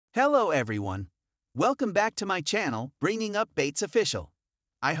Hello everyone. Welcome back to my channel, Bringing Up Bates Official.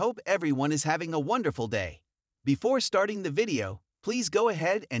 I hope everyone is having a wonderful day. Before starting the video, please go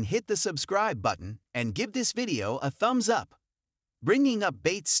ahead and hit the subscribe button and give this video a thumbs up. Bringing Up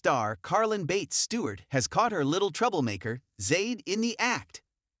Bates star Carlin Bates Stewart has caught her little troublemaker, Zade, in the act.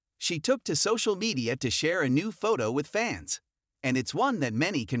 She took to social media to share a new photo with fans. And it's one that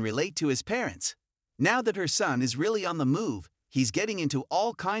many can relate to as parents. Now that her son is really on the move, he's getting into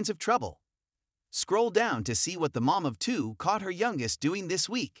all kinds of trouble. Scroll down to see what the mom of two caught her youngest doing this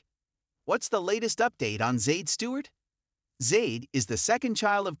week. What's the latest update on Zade Stewart? Zade is the second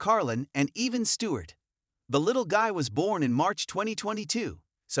child of Carlin and Even Stewart. The little guy was born in March 2022,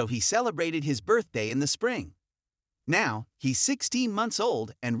 so he celebrated his birthday in the spring. Now, he's 16 months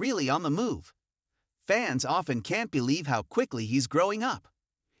old and really on the move. Fans often can't believe how quickly he's growing up.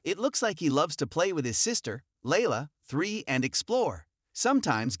 It looks like he loves to play with his sister, Layla, 3, and explore,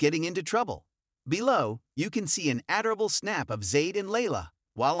 sometimes getting into trouble. Below, you can see an adorable snap of Zade and Layla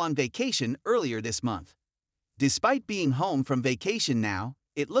while on vacation earlier this month. Despite being home from vacation now,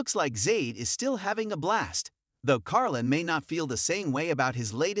 it looks like Zade is still having a blast, though Carlin may not feel the same way about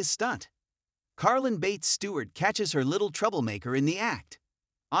his latest stunt. Carlin Bates Stewart catches her little troublemaker in the act.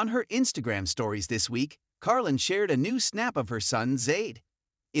 On her Instagram stories this week, Carlin shared a new snap of her son, Zade.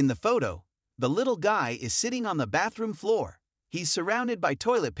 In the photo, the little guy is sitting on the bathroom floor. He's surrounded by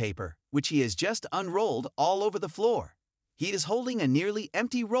toilet paper, which he has just unrolled all over the floor. He is holding a nearly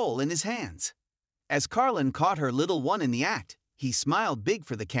empty roll in his hands. As Carlin caught her little one in the act, he smiled big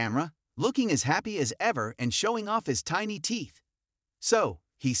for the camera, looking as happy as ever and showing off his tiny teeth. So,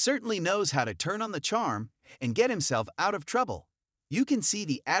 he certainly knows how to turn on the charm and get himself out of trouble. You can see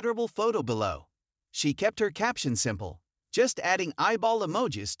the adorable photo below. She kept her caption simple, just adding eyeball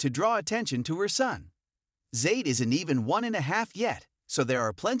emojis to draw attention to her son. Zade isn't even 1.5 yet, so there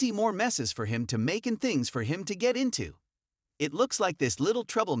are plenty more messes for him to make and things for him to get into. It looks like this little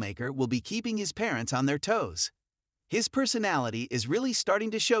troublemaker will be keeping his parents on their toes. His personality is really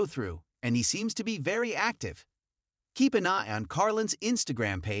starting to show through, and he seems to be very active. Keep an eye on Carlin's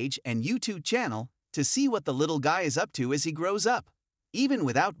Instagram page and YouTube channel to see what the little guy is up to as he grows up. Even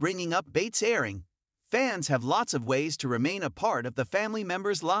without Bringing Up Bates airing, fans have lots of ways to remain a part of the family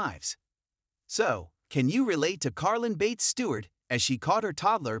members' lives. So, can you relate to Carlin Bates Stewart as she caught her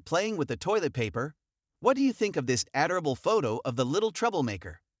toddler playing with the toilet paper? What do you think of this adorable photo of the little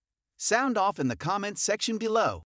troublemaker? Sound off in the comments section below.